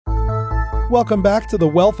Welcome back to the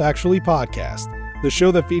Wealth Actually podcast, the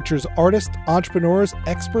show that features artists, entrepreneurs,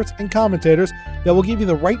 experts, and commentators that will give you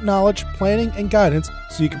the right knowledge, planning, and guidance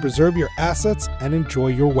so you can preserve your assets and enjoy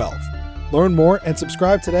your wealth. Learn more and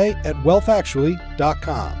subscribe today at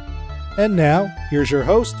wealthactually.com. And now, here's your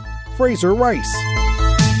host, Fraser Rice.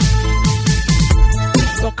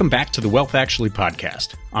 Welcome back to the Wealth Actually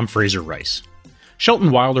podcast. I'm Fraser Rice.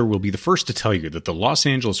 Shelton Wilder will be the first to tell you that the Los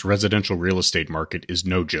Angeles residential real estate market is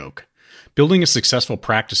no joke. Building a successful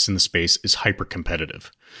practice in the space is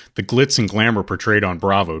hyper-competitive. The glitz and glamour portrayed on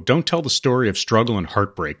Bravo don't tell the story of struggle and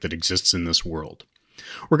heartbreak that exists in this world.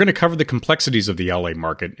 We're going to cover the complexities of the LA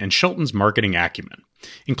market and Shelton's marketing acumen,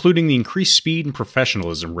 including the increased speed and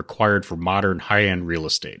professionalism required for modern high-end real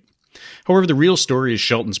estate. However, the real story is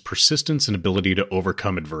Shelton's persistence and ability to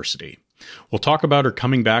overcome adversity. We'll talk about her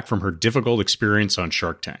coming back from her difficult experience on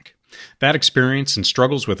Shark Tank. That experience and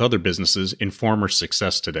struggles with other businesses inform her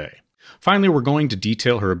success today. Finally, we're going to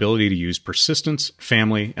detail her ability to use persistence,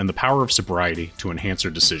 family, and the power of sobriety to enhance her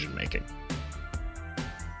decision-making.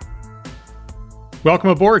 Welcome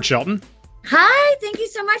aboard, Shelton. Hi, thank you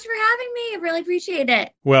so much for having me. I really appreciate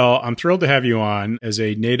it. Well, I'm thrilled to have you on. As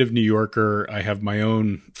a native New Yorker, I have my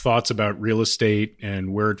own thoughts about real estate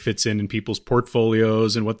and where it fits in people's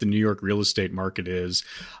portfolios and what the New York real estate market is.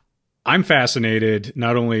 I'm fascinated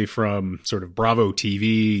not only from sort of Bravo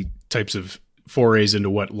TV types of forays into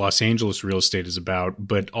what Los Angeles real estate is about,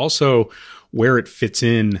 but also where it fits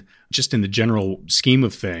in just in the general scheme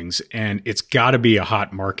of things. And it's got to be a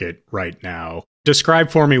hot market right now. Describe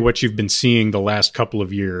for me what you've been seeing the last couple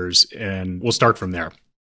of years, and we'll start from there.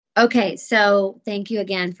 Okay, so thank you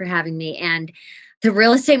again for having me. And the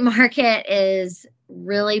real estate market is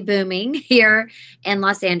really booming here in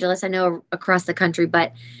Los Angeles. I know across the country,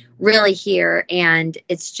 but really here. And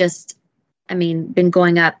it's just, been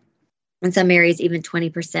going up in some areas, even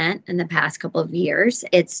 20% in the past couple of years.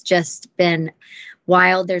 It's just been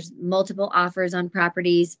wild. There's multiple offers on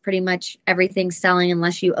properties, pretty much everything's selling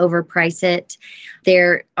unless you overprice it.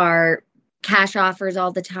 There are cash offers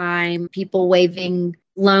all the time, people waiving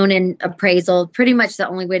loan and appraisal. Pretty much the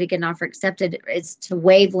only way to get an offer accepted is to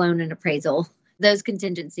waive loan and appraisal, those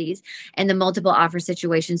contingencies, and the multiple offer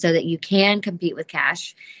situation so that you can compete with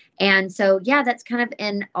cash. And so, that's kind of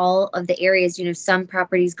in all of the areas, some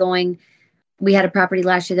properties going. We had a property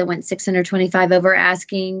last year that went 625 over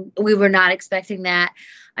asking. We were not expecting that.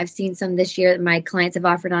 I've seen some this year that my clients have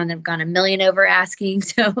offered on that have gone $1 million over asking.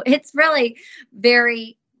 So it's really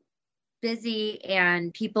very busy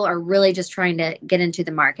and people are really just trying to get into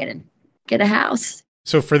the market and get a house.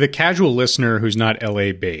 So for the casual listener who's not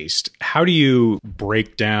LA based, how do you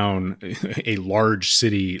break down a large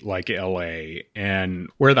city like LA and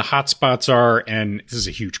where the hot spots are? And this is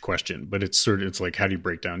a huge question, but it's like, how do you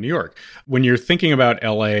break down New York? When you're thinking about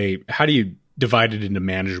LA, how do you divide it into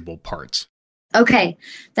manageable parts? Okay,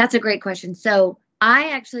 that's a great question. So I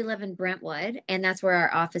actually live in Brentwood, and that's where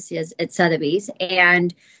our office is at Sotheby's.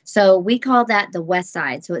 And so we call that the West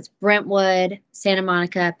Side. So it's Brentwood, Santa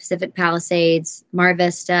Monica, Pacific Palisades, Mar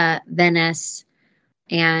Vista, Venice,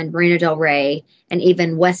 and Marina del Rey, and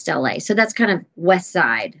even West LA. So that's kind of West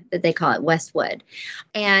Side that they call it, Westwood.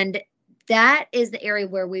 And that is the area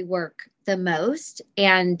where we work the most,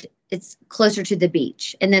 and it's closer to the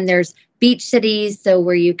beach. And then there's beach cities, so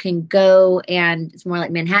where you can go, and it's more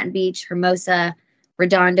like Manhattan Beach, Hermosa,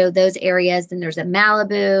 Redondo, those areas. Then there's a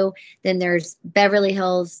Malibu, then there's Beverly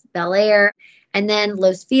Hills, Bel Air, and then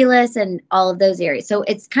Los Feliz and all of those areas. So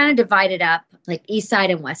it's kind of divided up like East Side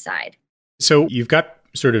and West Side. So you've got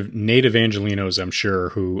sort of native Angelenos, I'm sure,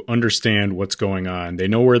 who understand what's going on. They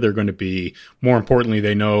know where they're going to be. More importantly,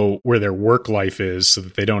 they know where their work life is so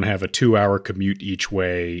that they don't have a 2-hour commute each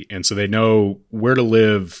way. And so they know where to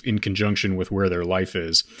live in conjunction with where their life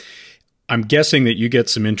is. I'm guessing that you get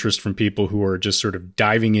some interest from people who are just sort of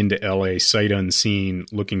diving into LA sight unseen,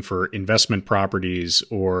 looking for investment properties,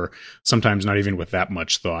 or sometimes not even with that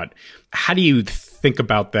much thought. How do you think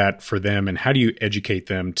about that for them, and how do you educate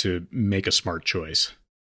them to make a smart choice?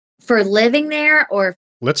 For living there, or?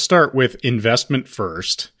 Let's start with investment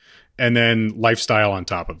first, and then lifestyle on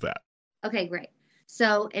top of that. Okay, great.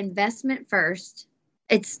 So investment first.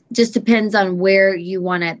 It just depends on where you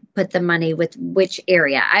want to put the money with which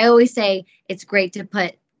area. I always say it's great to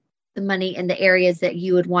put the money in the areas that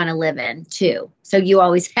you would want to live in too. So you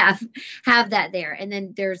always have that there. And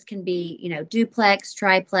then there's can be, duplex,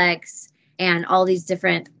 triplex, and all these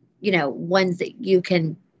different, ones that you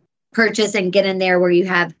can purchase and get in there where you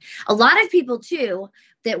have a lot of people too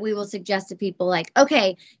that we will suggest to people like,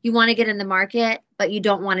 okay, you want to get in the market, but you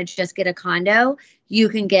don't want to just get a condo, you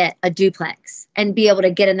can get a duplex and be able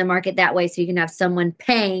to get in the market that way. So you can have someone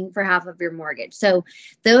paying for half of your mortgage. So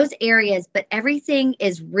those areas, but everything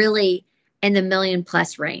is really in the million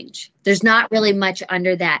plus range. There's not really much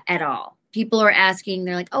under that at all. People are asking,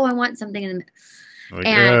 they're like, oh, I want something in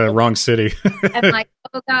the wrong city. I'm like,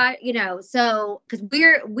 oh God, so because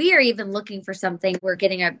we are even looking for something. We're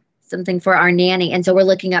getting something for our nanny. And so we're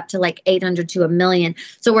looking up to like 800 to $1 million.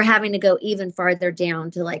 So we're having to go even farther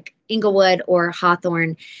down to like Inglewood or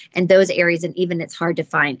Hawthorne and those areas. And even it's hard to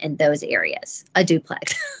find in those areas, a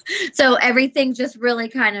duplex. So everything's just really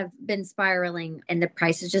kind of been spiraling and the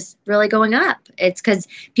price is just really going up. It's because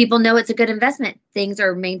people know it's a good investment. Things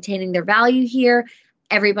are maintaining their value here.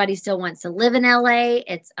 Everybody still wants to live in LA.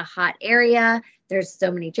 It's a hot area. There's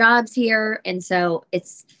so many jobs here. And so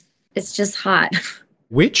it's just hot.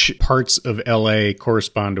 Which parts of LA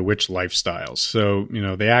correspond to which lifestyles? So,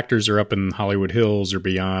 the actors are up in Hollywood Hills or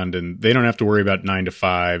beyond, and they don't have to worry about 9 to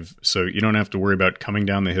 5. So you don't have to worry about coming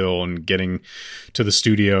down the hill and getting to the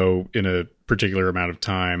studio in a particular amount of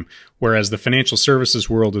time. Whereas the financial services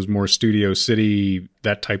world is more Studio City,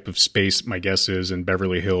 that type of space, my guess is, in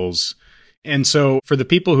Beverly Hills. And so for the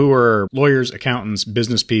people who are lawyers, accountants,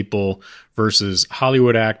 business people versus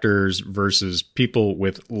Hollywood actors versus people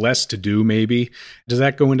with less to do, maybe, does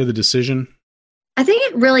that go into the decision? I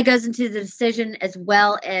think it really goes into the decision as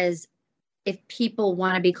well as if people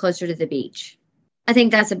want to be closer to the beach. I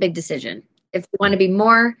think that's a big decision. If you want to be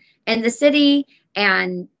more in the city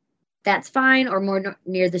and that's fine, or more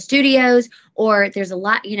near the studios, or there's a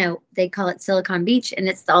lot, they call it Silicon Beach and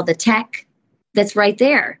it's all the tech that's right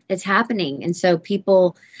there. It's happening. And so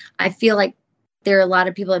I feel like there are a lot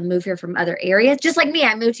of people that move here from other areas. Just like me,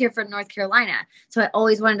 I moved here from North Carolina. So I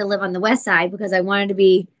always wanted to live on the west side because I wanted to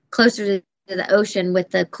be closer to the ocean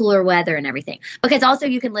with the cooler weather and everything. Because also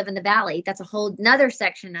you can live in the valley. That's a whole nother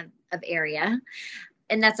section of area.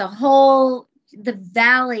 And the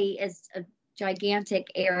valley is a gigantic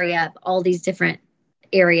area of all these different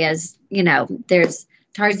areas. There's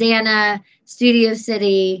Tarzana, Studio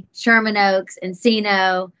City, Sherman Oaks,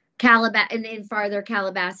 Encino, and then farther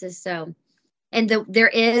Calabasas. So, and there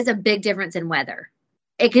is a big difference in weather.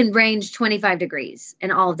 It can range 25 degrees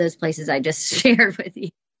in all of those places I just shared with you.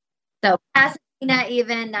 So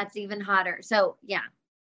Pasadena, that's even hotter. So yeah.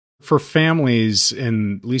 For families,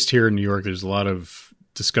 and at least here in New York, there's a lot of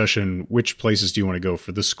discussion, which places do you want to go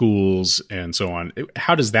for the schools and so on.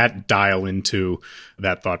 How does that dial into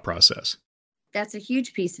that thought process? That's a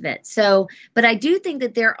huge piece of it. So, but I do think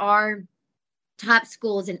that there are top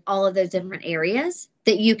schools in all of those different areas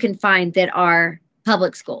that you can find that are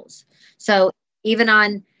public schools. So even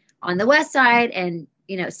on the west side and,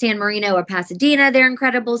 San Marino or Pasadena, they're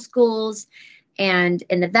incredible schools. And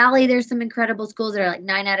in the valley, there's some incredible schools that are like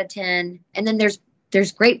 9 out of 10. And then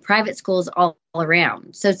there's great private schools all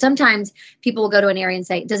around. So sometimes people will go to an area and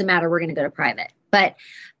say, it doesn't matter, we're going to go to private. But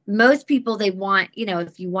most people, they want,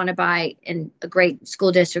 if you want to buy in a great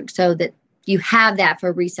school district so that you have that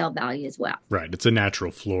for resale value as well. Right. It's a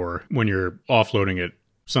natural floor when you're offloading it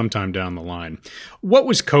sometime down the line. What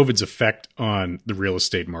was COVID's effect on the real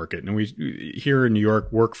estate market? And we here in New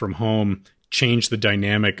York, work from home changed the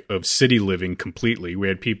dynamic of city living completely. We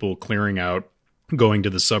had people clearing out, going to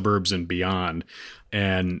the suburbs and beyond.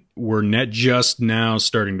 And we're just now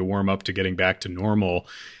starting to warm up to getting back to normal.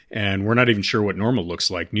 And we're not even sure what normal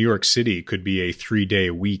looks like. New York City could be a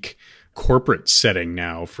 3-day-a-week corporate setting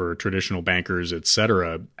now for traditional bankers, et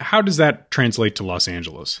cetera. How does that translate to Los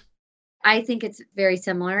Angeles? I think it's very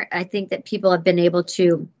similar. I think that people have been able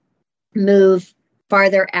to move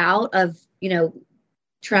farther out of,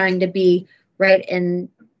 trying to be right in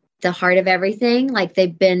the heart of everything. Like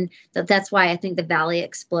that's why I think the valley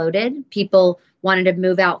exploded. People wanted to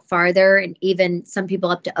move out farther, and even some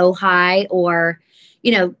people up to Ojai or,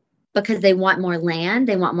 because they want more land,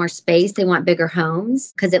 they want more space, they want bigger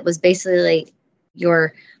homes, because it was basically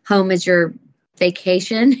your home is your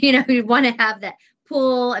vacation. You want to have that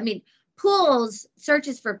pool.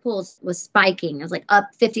 Searches for pools was spiking. It was like up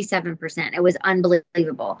 57%. It was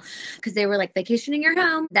unbelievable because they were like vacationing your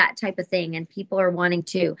home, that type of thing. And people are wanting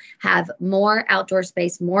to have more outdoor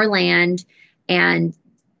space, more land. And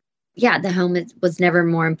yeah, the home was never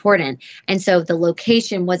more important. And so the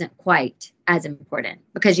location wasn't quite as important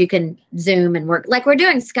because you can Zoom and work like we're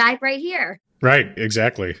doing Skype right here. Right.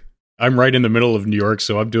 Exactly. I'm right in the middle of New York,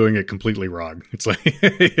 so I'm doing it completely wrong. It's like, But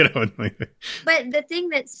the thing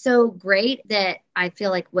that's so great that I feel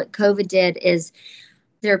like what COVID did is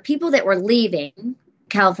there are people that were leaving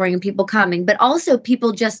California, people coming, but also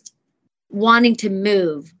people just wanting to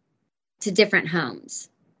move to different homes.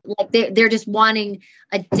 Like they're just wanting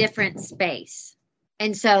a different space.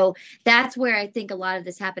 And so that's where I think a lot of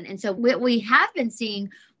this happened. And so what we have been seeing,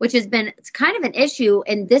 which has been, it's kind of an issue,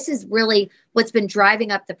 and this is really what's been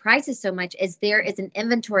driving up the prices so much, is there is an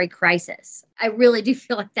inventory crisis. I really do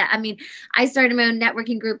feel like that. I mean, I started my own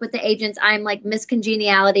networking group with the agents. I'm like Miss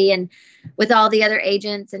Congeniality and with all the other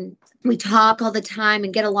agents, and we talk all the time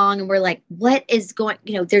and get along, and we're like, what is going,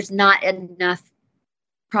 there's not enough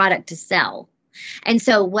product to sell. And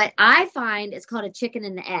so what I find is called a chicken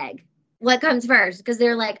and the egg. What comes first? Because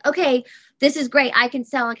they're like, okay, this is great. I can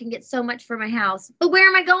sell. I can get so much for my house. But where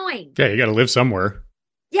am I going? Yeah, you got to live somewhere.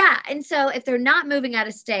 Yeah. And so if they're not moving out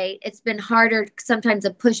of state, it's been harder sometimes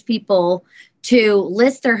to push people to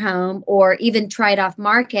list their home or even try it off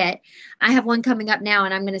market. I have one coming up now,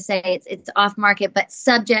 and I'm going to say it's off market, but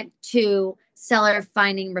subject to seller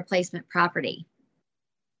finding replacement property.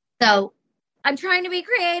 So I'm trying to be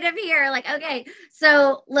creative here. Like, okay,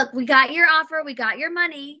 so look, we got your offer, we got your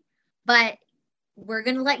money, but we're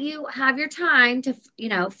going to let you have your time to,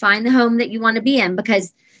 find the home that you want to be in,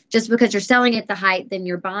 because just because you're selling at the height, then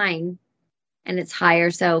you're buying and it's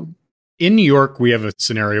higher. So in New York, we have a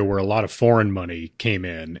scenario where a lot of foreign money came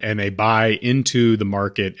in and they buy into the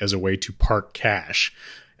market as a way to park cash.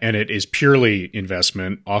 And it is purely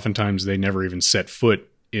investment. Oftentimes they never even set foot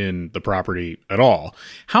in the property at all.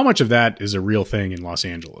 How much of that is a real thing in Los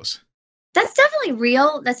Angeles? That's definitely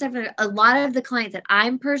real. That's definitely a lot of the clients that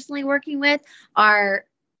I'm personally working with are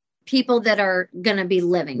people that are going to be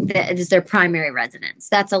living. That is their primary residence.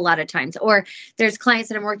 That's a lot of times. Or there's clients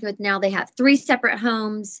that I'm working with now. They have 3 separate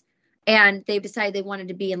homes and they've decided they wanted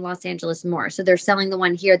to be in Los Angeles more. So they're selling the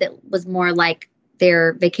one here that was more like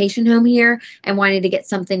their vacation home here and wanting to get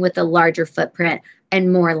something with a larger footprint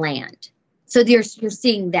and more land. So you're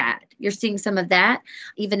seeing that. You're seeing some of that,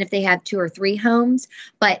 even if they have 2 or 3 homes,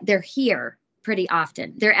 but they're here pretty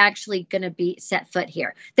often. They're actually going to be set foot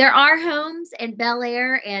here. There are homes in Bel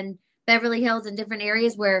Air and Beverly Hills and different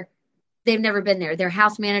areas where they've never been there. Their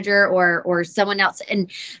house manager or someone else.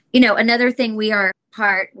 And, another thing, we're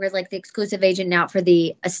like the exclusive agent now for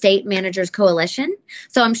the Estate Managers Coalition.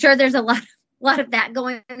 So I'm sure there's a lot of that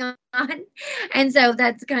going on. And so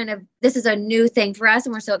that's this is a new thing for us.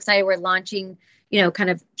 And we're so excited. We're launching, kind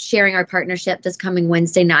of sharing our partnership this coming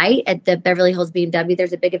Wednesday night at the Beverly Hills BMW.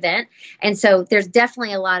 There's a big event. And so there's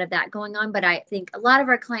definitely a lot of that going on. But I think a lot of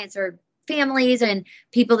our clients are families and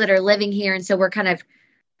people that are living here. And so we're kind of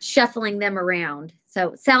shuffling them around.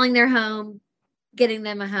 So selling their home, getting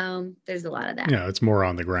them a home. There's a lot of that. Yeah, it's more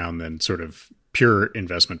on the ground than sort of pure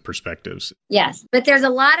investment perspectives. Yes, but there's a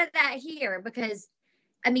lot of that here because,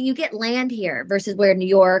 you get land here versus where New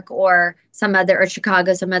York or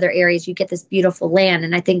Chicago, some other areas, you get this beautiful land.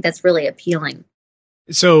 And I think that's really appealing.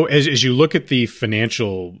 So as you look at the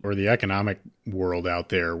financial or the economic world out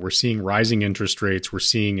there, we're seeing rising interest rates. We're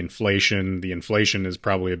seeing inflation. The inflation is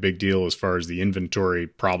probably a big deal as far as the inventory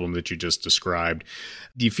problem that you just described.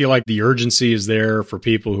 Do you feel like the urgency is there for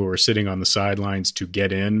people who are sitting on the sidelines to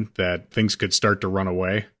get in, that things could start to run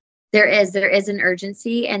away? There is an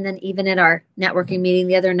urgency. And then even at our networking meeting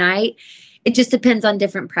the other night, it just depends on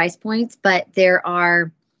different price points, but there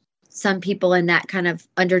are some people in that kind of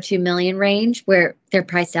under 2 million range where they're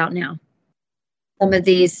priced out now. Some of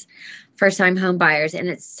these first-time home buyers, and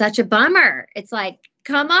it's such a bummer. It's like,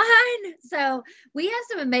 come on. So we have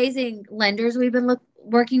some amazing lenders we've been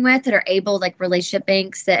working with that are able, like relationship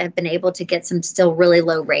banks that have been able to get some still really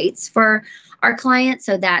low rates for our clients.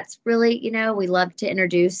 So that's really, we love to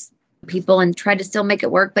introduce people and try to still make it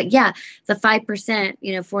work. But yeah, the 5%,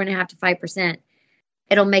 4.5% to 5%.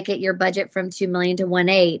 It'll make it your budget from 2 million to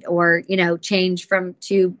 1.8, or, change from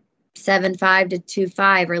 2.75 to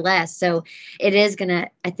 2.5 or less. So it is going to,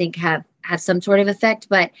 I think, have some sort of effect.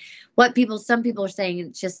 But some people are saying,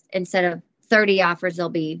 it's just instead of 30 offers, there'll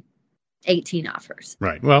be 18 offers.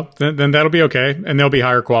 Right. Well, then that'll be okay. And they'll be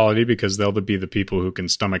higher quality because they'll be the people who can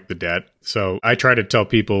stomach the debt. So I try to tell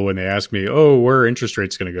people when they ask me, where are interest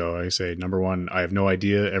rates going to go? I say, number one, I have no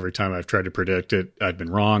idea. Every time I've tried to predict it, I've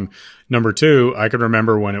been wrong. Number two, I can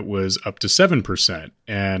remember when it was up to 7%.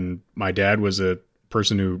 And my dad was a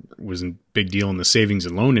person who was a big deal in the savings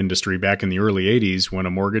and loan industry back in the early 80s when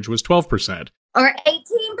a mortgage was 12%. Or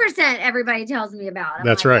 18%, everybody tells me about.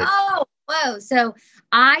 That's right. Oh, whoa. So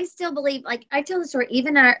I still believe, like I tell the story,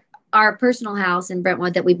 even our personal house in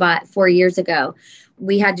Brentwood that we bought 4 years ago,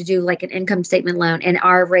 we had to do like an income statement loan and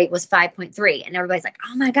our rate was 5.3. And everybody's like,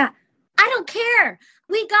 oh my God, I don't care.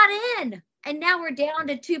 We got in. And now we're down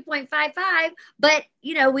to 2.55. But,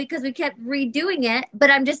 because we kept redoing it. But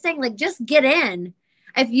I'm just saying, like, just get in.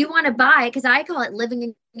 If you want to buy, because I call it living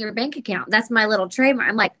in your bank account. That's my little trademark.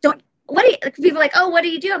 I'm like, people are like, oh, what do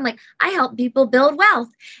you do? I'm like, I help people build wealth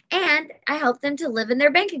and I help them to live in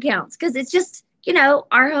their bank accounts. Cause it's just,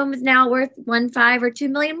 our home is now worth 1.5 or 2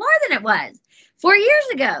 million more than it was 4 years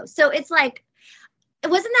ago. So it's like, it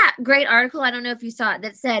wasn't that great article. I don't know if you saw it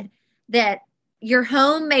that said that your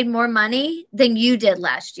home made more money than you did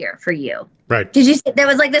last year for you. Right. Did you see? There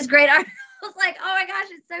was like this great article. I was like, oh my gosh,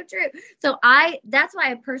 it's so true. So that's why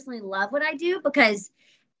I personally love what I do, because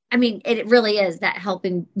it really is that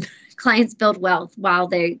helping clients build wealth while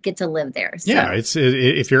they get to live there. So. Yeah,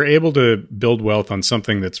 if you're able to build wealth on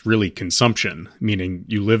something that's really consumption, meaning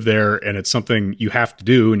you live there and it's something you have to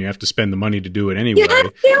do and you have to spend the money to do it anyway, you have to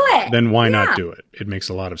do it. Then why not do it? It makes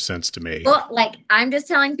a lot of sense to me. Well, I'm just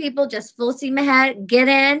telling people, just full steam ahead, get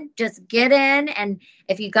in. And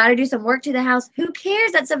if you got to do some work to the house, who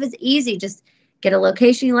cares? That stuff is easy. Just get a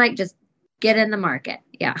location you like, just get in the market.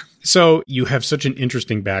 Yeah. So you have such an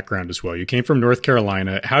interesting background as well. You came from North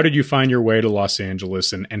Carolina. How did you find your way to Los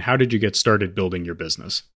Angeles, and how did you get started building your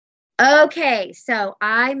business? Okay. So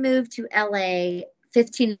I moved to LA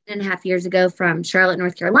 15 and a half years ago from Charlotte,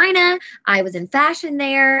 North Carolina. I was in fashion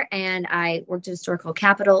there and I worked at a store called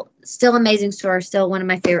Capital. Still amazing store, still one of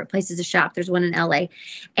my favorite places to shop. There's one in LA.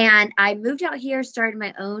 And I moved out here, started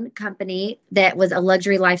my own company that was a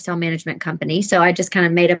luxury lifestyle management company. So I just kind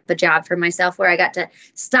of made up a job for myself where I got to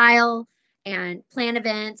style and plan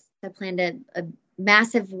events. I planned a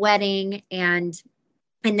massive wedding and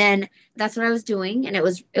then that's what I was doing. And it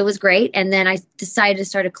was great. And then I decided to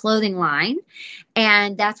start a clothing line.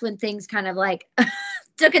 And that's when things kind of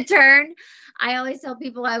took a turn. I always tell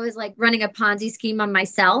people I was running a Ponzi scheme on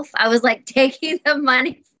myself. I was taking the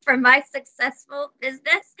money from my successful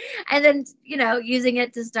business and then, using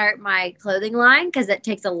it to start my clothing line, because it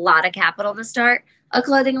takes a lot of capital to start a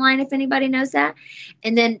clothing line, if anybody knows that.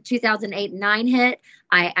 And then 2008 and 9 hit.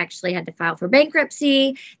 I actually had to file for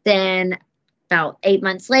bankruptcy. Then about 8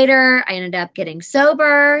 months later, I ended up getting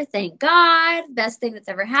sober. Thank God. Best thing that's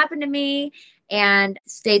ever happened to me. And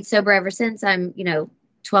stayed sober ever since. I'm,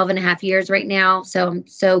 12 and a half years right now. So I'm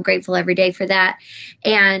so grateful every day for that.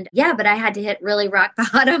 And yeah, but I had to hit really rock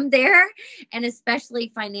bottom there. And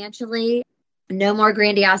especially financially, no more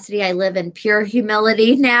grandiosity. I live in pure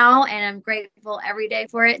humility now, and I'm grateful every day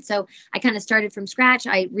for it. So I kind of started from scratch.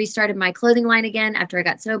 I restarted my clothing line again after I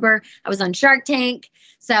got sober. I was on Shark Tank.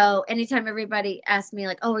 So anytime everybody asks me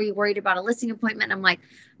oh, are you worried about a listing appointment? I'm like,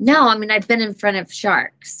 no, I've been in front of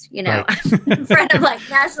sharks, right. In front of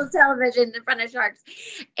national television, in front of sharks.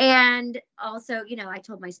 And also, I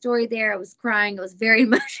told my story there. I was crying. It was very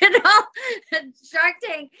emotional. Shark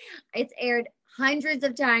Tank, it's aired hundreds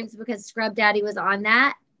of times because Scrub Daddy was on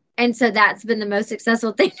that. And so that's been the most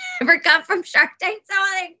successful thing to ever come from Shark Tank. So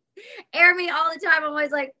they air me all the time. I'm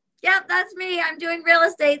always like, yep, that's me. I'm doing real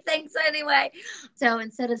estate. Thanks anyway. So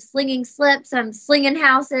instead of slinging slips, I'm slinging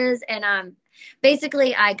houses. And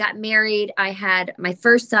basically, I got married. I had my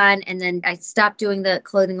first son, and then I stopped doing the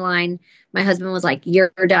clothing line. My husband was like,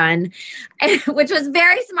 you're done, which was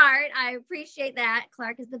very smart. I appreciate that.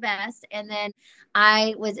 Clark is the best. And then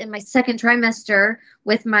I was in my second trimester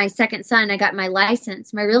with my second son. I got my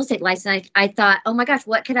license, my real estate license. I thought, oh my gosh,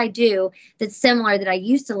 what could I do that's similar that I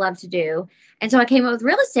used to love to do? And so I came up with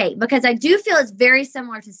real estate because I do feel it's very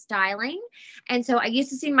similar to styling. And so I used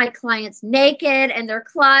to see my clients naked and their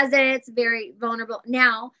closets, very vulnerable.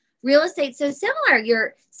 Now, real estate's so similar.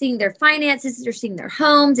 You're seeing their finances, you're seeing their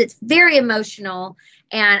homes. It's very emotional.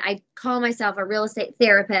 And I call myself a real estate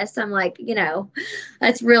therapist. I'm like,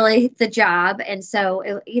 that's really the job. And so,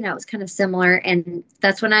 it's kind of similar. And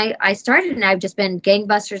that's when I started. And I've just been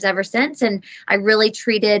gangbusters ever since. And I really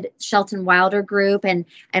treated Shelton Wilder Group and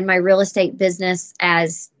my real estate business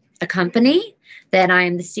as a company that I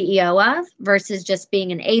am the CEO of versus just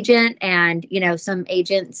being an agent. And, some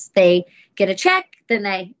agents, they get a check, then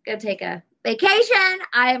they go take a vacation.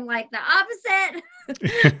 I am like the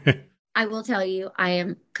opposite. I will tell you, I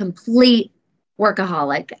am complete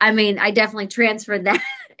workaholic. I definitely transferred that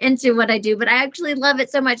into what I do, but I actually love it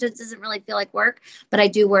so much. It doesn't really feel like work, but I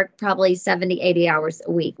do work probably 70, 80 hours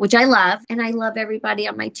a week, which I love. And I love everybody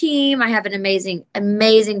on my team. I have an amazing,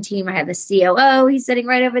 amazing team. I have a COO. He's sitting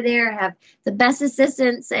right over there. I have the best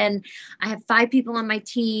assistants, and I have 5 people on my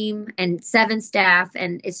team and 7 staff,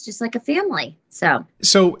 and it's just like a family. So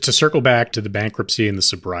to circle back to the bankruptcy and the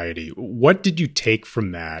sobriety, what did you take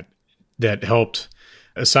from that helped,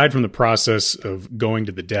 aside from the process of going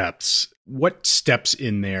to the depths? What steps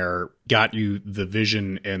in there got you the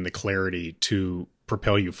vision and the clarity to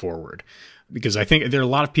propel you forward? Because I think there are a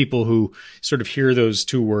lot of people who sort of hear those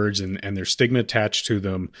two words and there's stigma attached to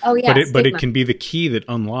them. Oh, yeah. But it can be the key that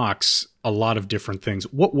unlocks a lot of different things.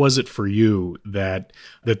 What was it for you that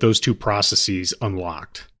those two processes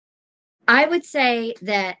unlocked? I would say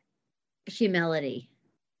that humility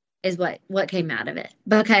is what came out of it,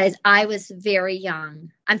 because I was very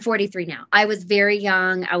young. I'm 43 now. I was very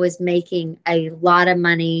young. I was making a lot of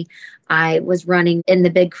money. I was running in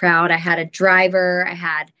the big crowd. I had a driver. I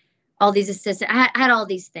had all these assistants. I had all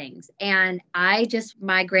these things. And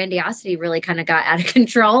my grandiosity really kind of got out of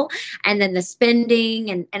control. And then the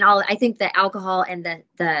spending and all, I think the alcohol and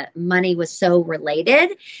the money was so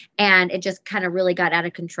related, and it just kind of really got out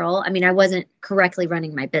of control. I mean, I wasn't correctly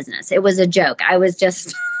running my business. It was a joke. I was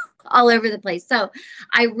just all over the place. So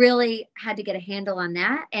I really had to get a handle on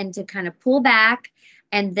that and to kind of pull back.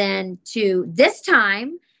 And then to this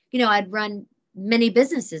time, I'd run many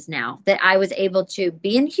businesses now that I was able to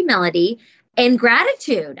be in humility and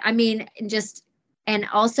gratitude. I mean, and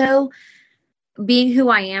also being who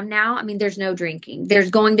I am now. I mean, there's no drinking. There's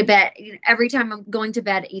going to bed. Every time I'm going to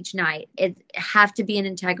bed each night, it have to be in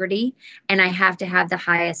integrity, and I have to have the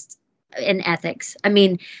highest in ethics. I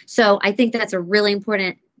mean, so I think that's a really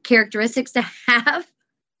important characteristics to have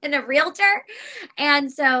in a realtor.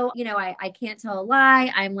 And so, I can't tell a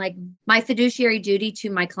lie. I'm like, my fiduciary duty to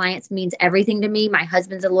my clients means everything to me. My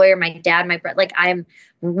husband's a lawyer, my dad, my brother, I'm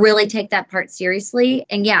really take that part seriously.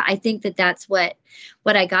 And yeah, I think that's what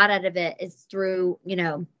I got out of it is through,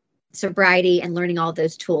 sobriety and learning all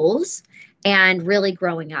those tools and really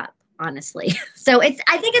growing up, honestly. So I think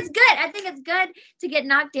it's good. I think it's good to get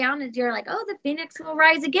knocked down as you're like, oh, the phoenix will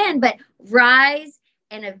rise again, but rise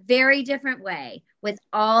in a very different way with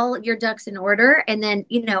all your ducks in order. And then,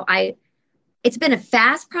 it's been a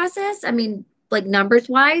fast process. I mean, like numbers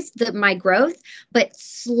wise, my growth, but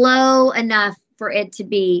slow enough for it to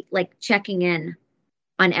be like checking in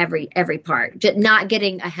on every part, just not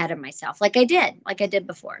getting ahead of myself like I did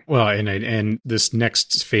before. Well, and this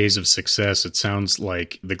next phase of success, it sounds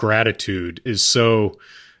like the gratitude is so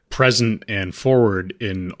present and forward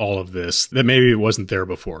in all of this that maybe it wasn't there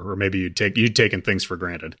before, or maybe you'd taken things for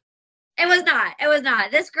granted. It was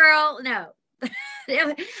not. This girl, no.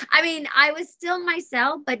 I mean, I was still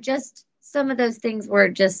myself, but just some of those things were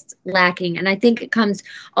just lacking. And I think it comes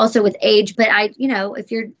also with age, but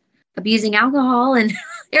if you're abusing alcohol and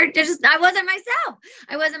I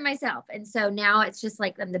wasn't myself. And so now it's just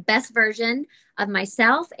like I'm the best version of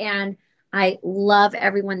myself, and I love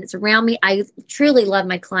everyone that's around me. I truly love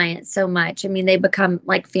my clients so much. I mean, they become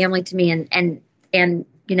like family to me, and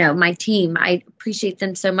my team, I appreciate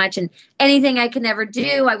them so much, and anything I can ever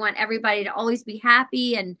do, I want everybody to always be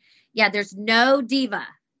happy. And yeah, there's no diva.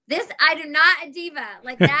 I do not a diva.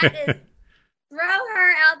 Like that is throw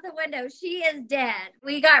her out the window. She is dead.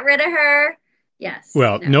 We got rid of her. Yes.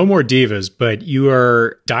 Well, no more divas, but you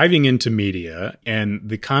are diving into media and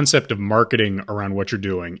the concept of marketing around what you're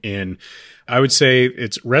doing in, I would say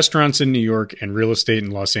it's restaurants in New York and real estate in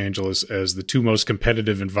Los Angeles as the two most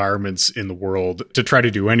competitive environments in the world to try to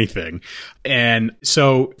do anything. And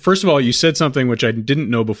so, first of all, you said something which I didn't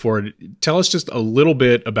know before. Tell us just a little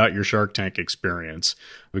bit about your Shark Tank experience,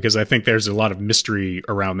 because I think there's a lot of mystery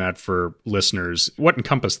around that for listeners. What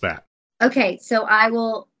encompassed that? Okay, so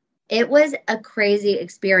it was a crazy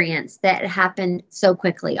experience that happened so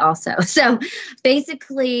quickly also. So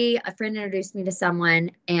basically a friend introduced me to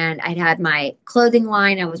someone, and I'd had my clothing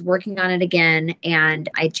line. I was working on it again, and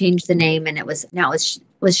I changed the name, and it was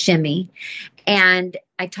Shimmy. And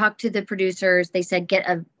I talked to the producers. They said, get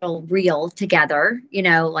a little reel together,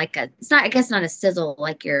 I guess not a sizzle,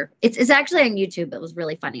 it's actually on YouTube. It was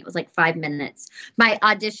really funny. It was like 5 minutes, my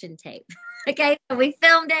audition tape. Okay. So we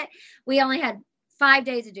filmed it. We only had 5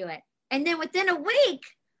 days to do it. And then within a week,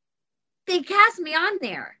 they cast me on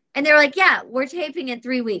there, and they were like, yeah, we're taping in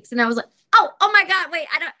 3 weeks. And I was like, oh my God, wait,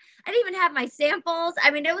 I didn't even have my samples.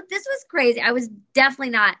 I mean, this was crazy. I was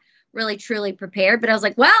definitely not really truly prepared, but I was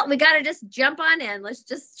like, well, we got to just jump on in. Let's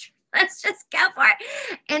just go for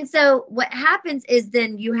it. And so what happens is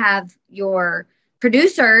then you have your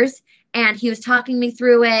producers, and he was talking me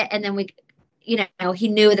through it. And then he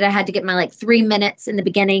knew that I had to get my 3 minutes in the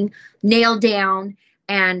beginning nailed down,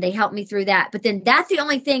 and they helped me through that. But then that's the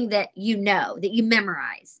only thing that that you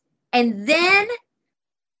memorize. And then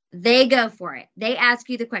they go for it. They ask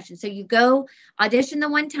you the question. So you go audition the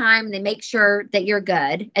one time, they make sure that you're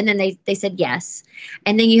good. And then they said yes.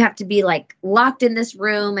 And then you have to be locked in this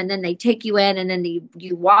room, and then they take you in, and then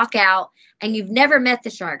you walk out, and you've never met the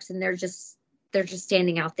sharks, and they're just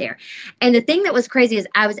standing out there. And the thing that was crazy is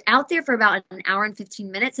I was out there for about an hour and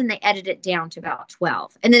 15 minutes, and they edited it down to about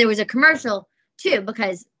 12. And then there was a commercial too,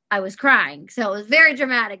 because I was crying. So it was very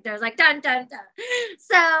dramatic. There was like, dun, dun, dun.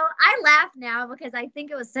 So I laugh now because I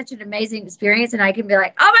think it was such an amazing experience. And I can be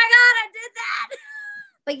like, oh my God, I did that.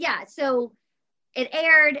 But yeah, so it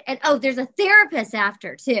aired. And there's a therapist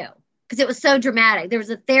after too, because it was so dramatic. There was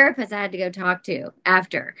a therapist I had to go talk to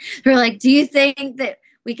after. They were like, do you think that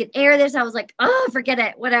we could air this? I was like, oh, forget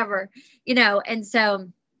it, whatever, And so,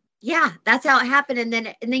 yeah, that's how it happened. And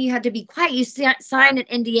then you had to be quiet. You signed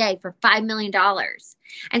an NDA for $5 million.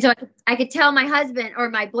 And so I could tell my husband,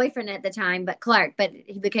 or my boyfriend at the time, but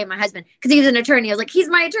he became my husband because he was an attorney. I was like, he's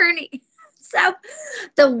my attorney. So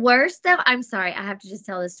the worst though, I'm sorry, I have to just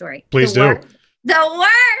tell this story. Please do. The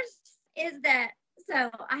worst is that,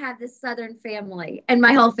 so I have this Southern family and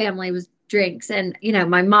my whole family was drinks and,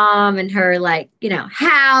 my mom and her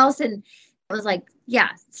house. And I was like,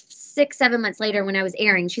 6-7 months later when I was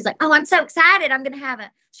airing, she's like, oh, I'm so excited. I'm going to have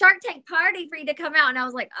a Shark Tank party for you to come out. And I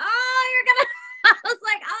was like, oh, you're going to, I was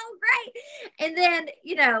like, oh, great. And then,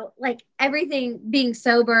 everything being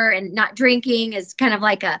sober and not drinking is kind of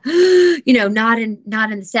like a, not in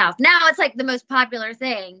the South. Now it's like the most popular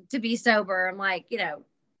thing to be sober. I'm like,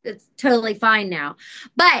 it's totally fine now.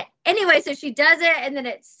 But anyway, so she does it and then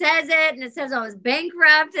it says I was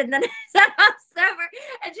bankrupt and then it said I was sober.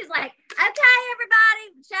 And she's like, okay,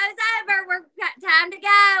 everybody, show's over. We're got time to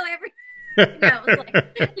go. It was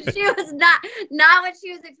like, she was not what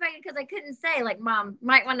she was expecting because I couldn't say like, Mom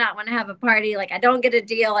might not want to have a party. Like I don't get a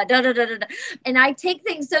deal. And I take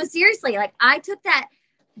things so seriously. Like I took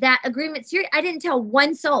that agreement serious. I didn't tell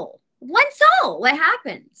one soul what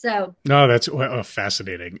happened. So no, that's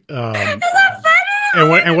fascinating. Isn't that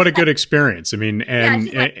funny? And what a good experience. I mean, and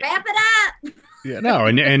she's like, wrap it up. Yeah, no,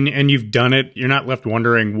 and you've done it. You're not left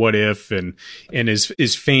wondering what if and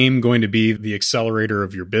is fame going to be the accelerator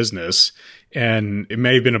of your business? And it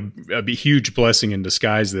may have been a huge blessing in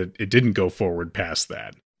disguise that it didn't go forward past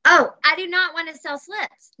that. Oh, I do not want to sell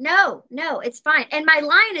slips. No, it's fine. And my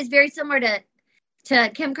line is very similar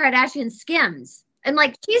to Kim Kardashian's Skims. And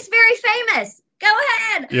like, she's very famous. Go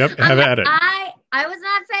ahead. Yep, have at it. I was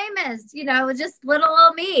not famous, it was just little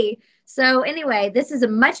old me. So anyway, this is a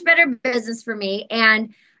much better business for me.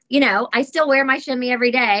 And, I still wear my shimmy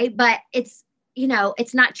every day, but it's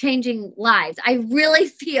not changing lives. I really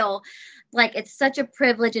feel like it's such a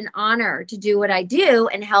privilege and honor to do what I do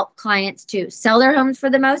and help clients to sell their homes for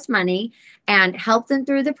the most money and help them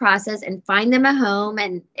through the process and find them a home.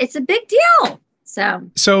 And it's a big deal.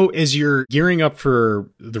 So as you're gearing up for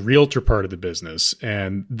the realtor part of the business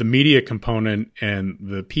and the media component and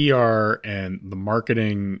the PR and the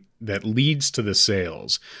marketing that leads to the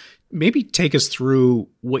sales, maybe take us through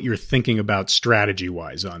what you're thinking about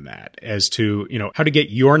strategy-wise on that as to, how to get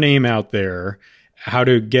your name out there, how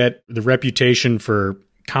to get the reputation for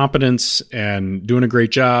competence and doing a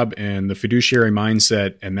great job and the fiduciary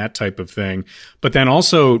mindset and that type of thing. But then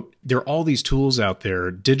also there are all these tools out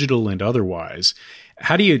there, digital and otherwise.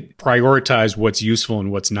 How do you prioritize what's useful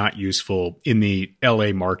and what's not useful in the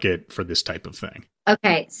LA market for this type of thing?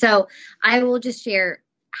 Okay. So I will just share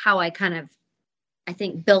how I I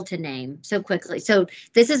think built a name so quickly. So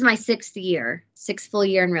this is my sixth full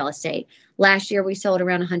year in real estate. Last year we sold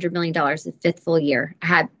around $100 million, the fifth full year.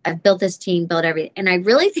 I've built this team, built everything. And I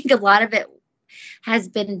really think a lot of it has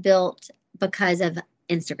been built because of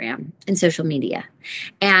Instagram and social media.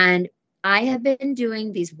 And I have been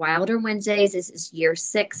doing these Wilder Wednesdays. This is year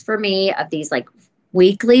 6 for me of these like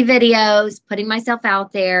weekly videos, putting myself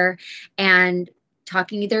out there and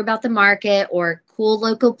talking either about the market or cool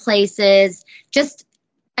local places. Just,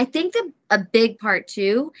 I think a big part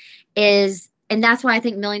too is, and that's why I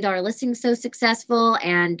think $1 Million Listing is so successful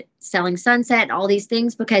and Selling Sunset, all these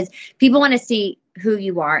things, because people want to see who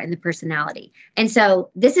you are and the personality. And so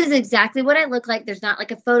this is exactly what I look like. There's not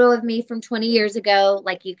like a photo of me from 20 years ago.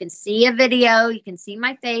 Like you can see a video, you can see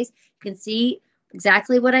my face, you can see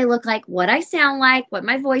exactly what I look like, what I sound like, what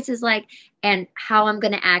my voice is like, and how I'm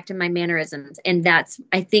going to act in my mannerisms. And that's,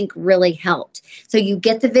 I think, really helped. So you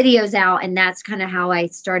get the videos out, and that's kind of how I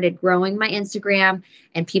started growing my Instagram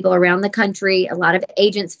and people around the country. A lot of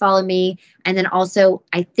agents follow me. And then also,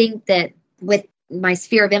 I think that with my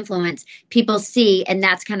sphere of influence, people see, and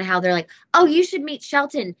that's kind of how they're like, oh, you should meet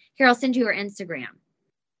Shelton. Here, I'll send you her Instagram.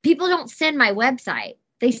 People don't send my website.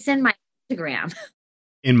 They send my Instagram.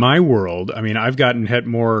 In my world, I mean, I've gotten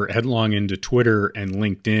more headlong into Twitter and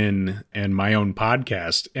LinkedIn and my own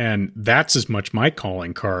podcast, and that's as much my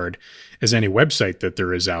calling card as any website that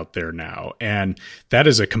there is out there now. And that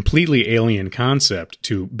is a completely alien concept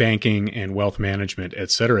to banking and wealth management,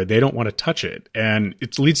 et cetera. They don't want to touch it, and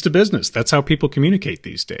it leads to business. That's how people communicate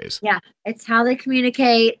these days. Yeah, it's how they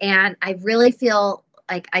communicate, and I really feel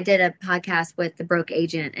like I did a podcast with the Broke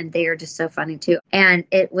Agent, and they are just so funny too. And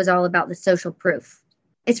it was all about the social proof.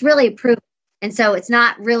 It's really proof. And so it's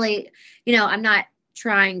not really, I'm not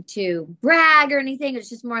trying to brag or anything. It's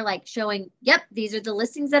just more like showing, yep, these are the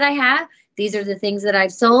listings that I have. These are the things that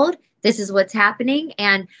I've sold. This is what's happening.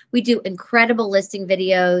 And we do incredible listing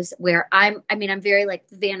videos where I'm very like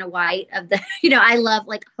Vanna White of the, I love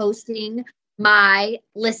like hosting my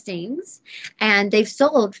listings, and they've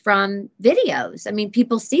sold from videos. I mean,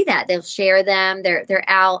 people see that, they'll share them. They're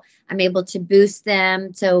out. I'm able to boost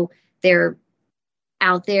them. So they're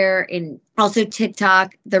out there. And also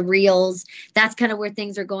TikTok, the reels, that's kind of where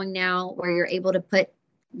things are going now, where you're able to put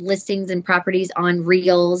listings and properties on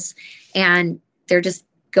reels, and they're just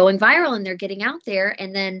going viral and they're getting out there.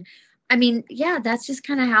 And then, that's just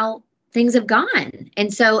kind of how things have gone.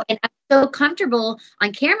 And I'm so comfortable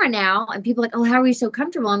on camera now, and people are like, oh, how are you so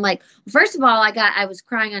comfortable? I'm like, first of all, I was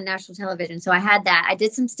crying on national television. So I had that. I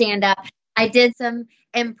did some stand up. I did some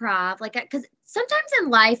improv, because sometimes in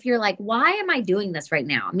life you're like, why am I doing this right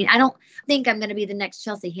now? I mean, I don't think I'm going to be the next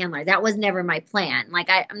Chelsea Handler. That was never my plan. Like,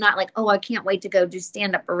 I'm not like, oh, I can't wait to go do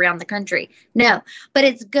stand up around the country. No, but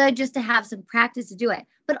it's good just to have some practice to do it.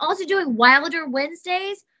 But also doing Wilder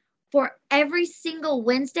Wednesdays for every single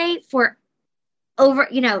Wednesday for over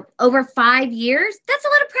 5 years. That's a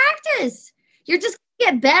lot of practice. You're just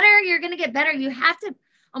going to get better. You're going to get better. You have to.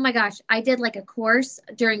 Oh my gosh, I did like a course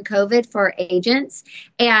during COVID for agents,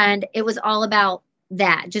 and it was all about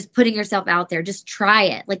that. Just putting yourself out there, just try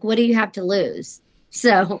it. Like, what do you have to lose?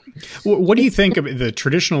 So what do you think of the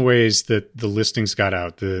traditional ways that the listings got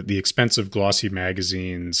out, the expensive glossy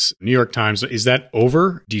magazines, New York Times? Is that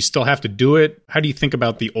over? Do you still have to do it? How do you think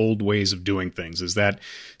about the old ways of doing things? Is that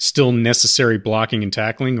still necessary blocking and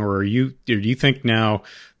tackling, or do you think now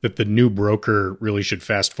that the new broker really should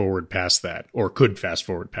fast forward past that, or could fast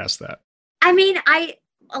forward past that? I mean,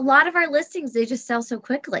 a lot of our listings, they just sell so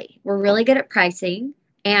quickly. We're really good at pricing,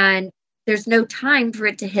 and there's no time for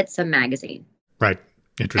it to hit some magazine. Right.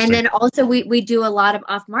 Interesting. And then also we do a lot of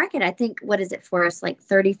off market. I think, what is it for us? Like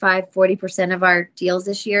 35-40% of our deals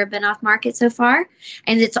this year have been off market so far.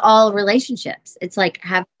 And it's all relationships. It's like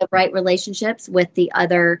having the right relationships with the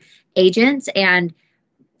other agents. And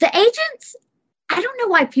the agents, I don't know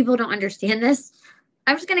why people don't understand this.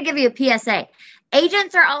 I'm just going to give you a PSA.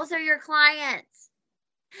 Agents are also your clients,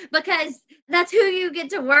 because that's who you get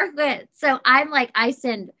to work with. So I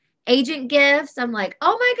send agent gifts. I'm like,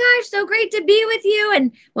 oh my gosh, so great to be with you.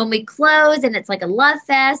 And when we close, and it's like a love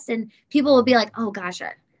fest, and people will be like, oh gosh,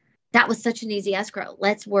 that was such an easy escrow.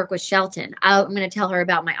 Let's work with Shelton. I'm going to tell her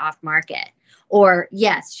about my off market. Or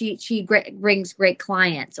yes, she brings great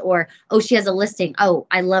clients. Or, oh, she has a listing. Oh,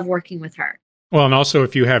 I love working with her. Well, and also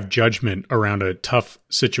if you have judgment around a tough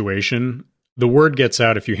situation, the word gets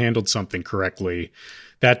out if you handled something correctly.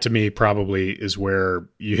 That to me probably is where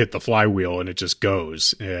you hit the flywheel and it just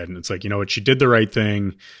goes. And it's like, she did the right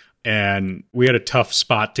thing, and we had a tough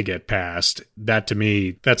spot to get past. That to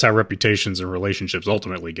me, that's how reputations and relationships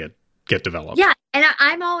ultimately get developed. Yeah. And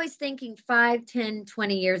I'm always thinking 5, 10,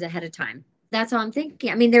 20 years ahead of time. That's how I'm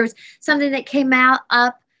thinking. I mean, there was something that came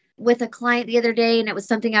up with a client the other day, and it was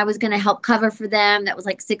something I was going to help cover for them. That was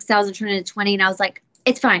like $6,220. And I was like,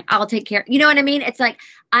 it's fine. I'll take care. You know what I mean? It's like,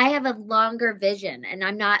 I have a longer vision, and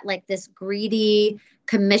I'm not like this greedy,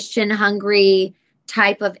 commission hungry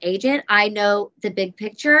type of agent. I know the big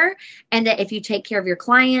picture, and that if you take care of your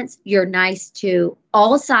clients, you're nice to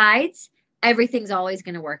all sides, everything's always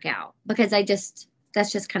going to work out. Because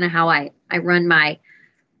that's just kind of how I run my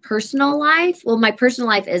personal life. Well, my personal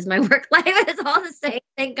life is my work life. It's all the same.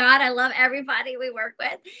 Thank God. I love everybody we work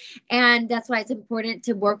with. And that's why it's important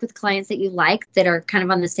to work with clients that you like, that are kind of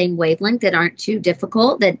on the same wavelength, that aren't too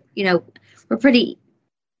difficult, that, we're pretty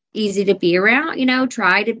easy to be around,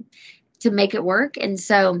 try to make it work. And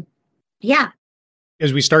so, yeah.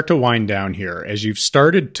 As we start to wind down here, as you've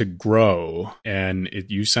started to grow, and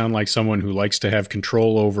you sound like someone who likes to have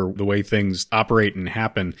control over the way things operate and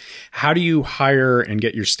happen, how do you hire and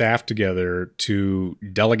get your staff together to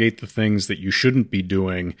delegate the things that you shouldn't be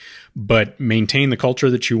doing, but maintain the culture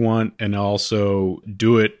that you want, and also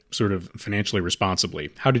do it sort of financially responsibly?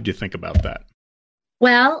 How did you think about that?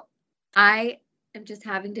 Well, I am just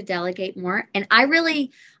having to delegate more. And I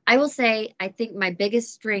will say, I think my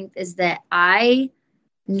biggest strength is that I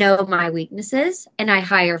know my weaknesses, and I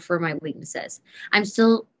hire for my weaknesses. I'm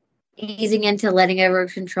still easing into letting over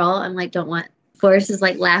control. I'm like, don't want. Forrest is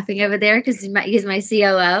like laughing over there because he's my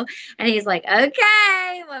COO, and he's like,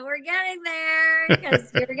 okay, well, we're getting there,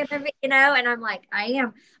 because you're gonna be, and I'm like, I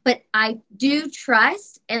am, but I do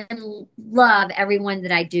trust and love everyone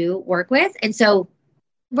that I do work with, and so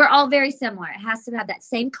we're all very similar. It has to have that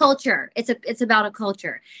same culture. It's about a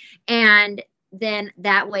culture. And then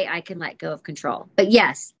that way I can let go of control. But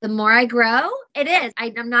yes, the more I grow, it is.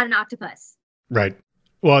 I'm not an octopus. Right.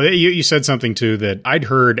 Well, you said something too that I'd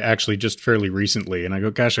heard actually just fairly recently. And I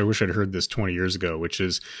go, gosh, I wish I'd heard this 20 years ago, which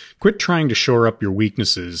is quit trying to shore up your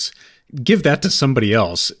weaknesses. Give that to somebody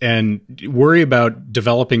else and worry about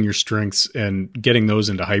developing your strengths and getting those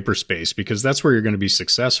into hyperspace, because that's where you're going to be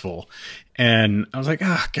successful. And I was like,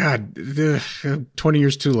 oh, God, 20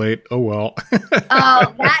 years too late. Oh, well.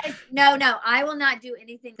 Oh, that is no. I will not do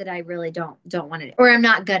anything that I really don't want to do or I'm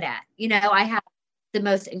not good at. I have the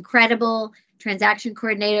most incredible transaction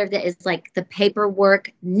coordinator that is like the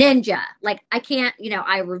paperwork ninja. Like I can't,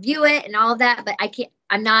 I review it and all of that, but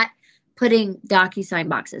I'm not putting DocuSign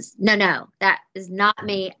boxes. No, that is not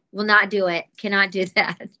me. Will not do it. Cannot do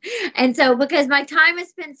that. And so because my time is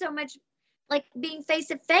spent so much like being face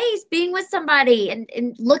to face, being with somebody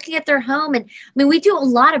and looking at their home. And I mean, we do a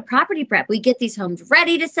lot of property prep. We get these homes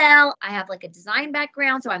ready to sell. I have like a design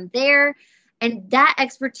background, so I'm there. And that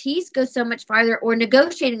expertise goes so much farther, or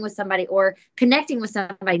negotiating with somebody or connecting with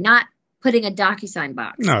somebody, not putting a DocuSign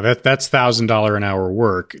box. No, that's $1,000 an hour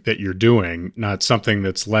work that you're doing, not something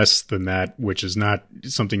that's less than that, which is not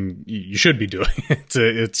something you should be doing.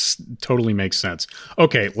 It's totally makes sense.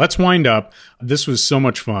 Okay, let's wind up. This was so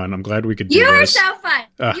much fun. I'm glad we could do this. You're so fun.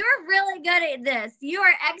 You're really good at this. You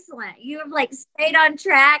are excellent. You have like stayed on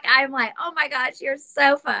track. I'm like, oh my gosh, you're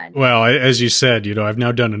so fun. Well, as you said, I've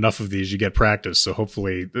now done enough of these. You get practice, so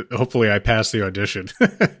hopefully I pass the audition.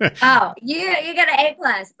 Oh, you got an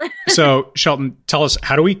A+. So, Shelton, tell us,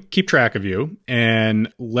 how do we keep track of you?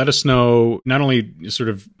 And let us know not only sort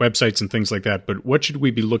of websites and things like that, but what should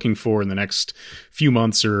we be looking for in the next few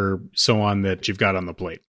months or so on that you've got on the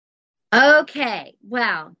plate? Okay.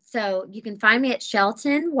 Well, so you can find me at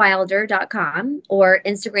sheltonwilder.com or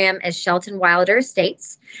Instagram as Shelton Wilder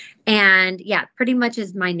Estates. And yeah, pretty much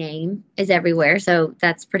as my name is everywhere. So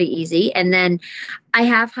that's pretty easy. And then I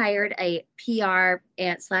have hired a PR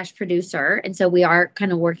 / producer. And so we are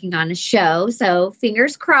kind of working on a show. So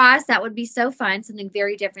fingers crossed, that would be so fun. Something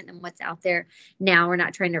very different than what's out there now. We're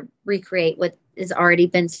not trying to recreate what has already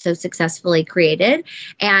been so successfully created.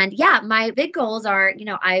 And yeah, my big goals are,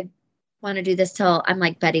 I want to do this till I'm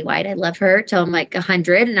like Betty White. I love her till I'm like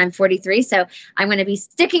 100 and I'm 43. So I'm going to be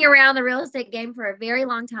sticking around the real estate game for a very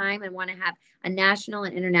long time and want to have a national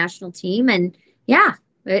and international team. And yeah,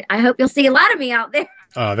 I hope you'll see a lot of me out there.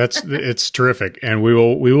 It's terrific. And we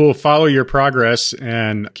will follow your progress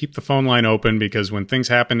and keep the phone line open, because when things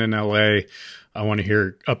happen in LA, I want to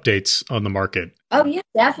hear updates on the market. Oh, yeah,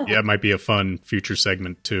 definitely. Yeah, it might be a fun future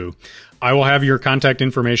segment too. I will have your contact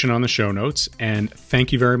information on the show notes. And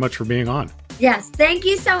thank you very much for being on. Yes, thank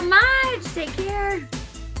you so much. Take care.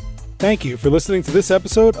 Thank you for listening to this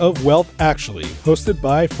episode of Wealth Actually, hosted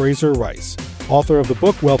by Fraser Rice, author of the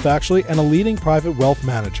book Wealth Actually and a leading private wealth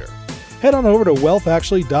manager. Head on over to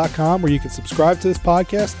wealthactually.com where you can subscribe to this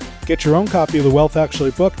podcast, get your own copy of the Wealth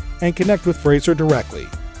Actually book, and connect with Fraser directly.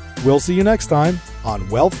 We'll see you next time on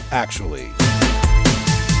Wealth Actually.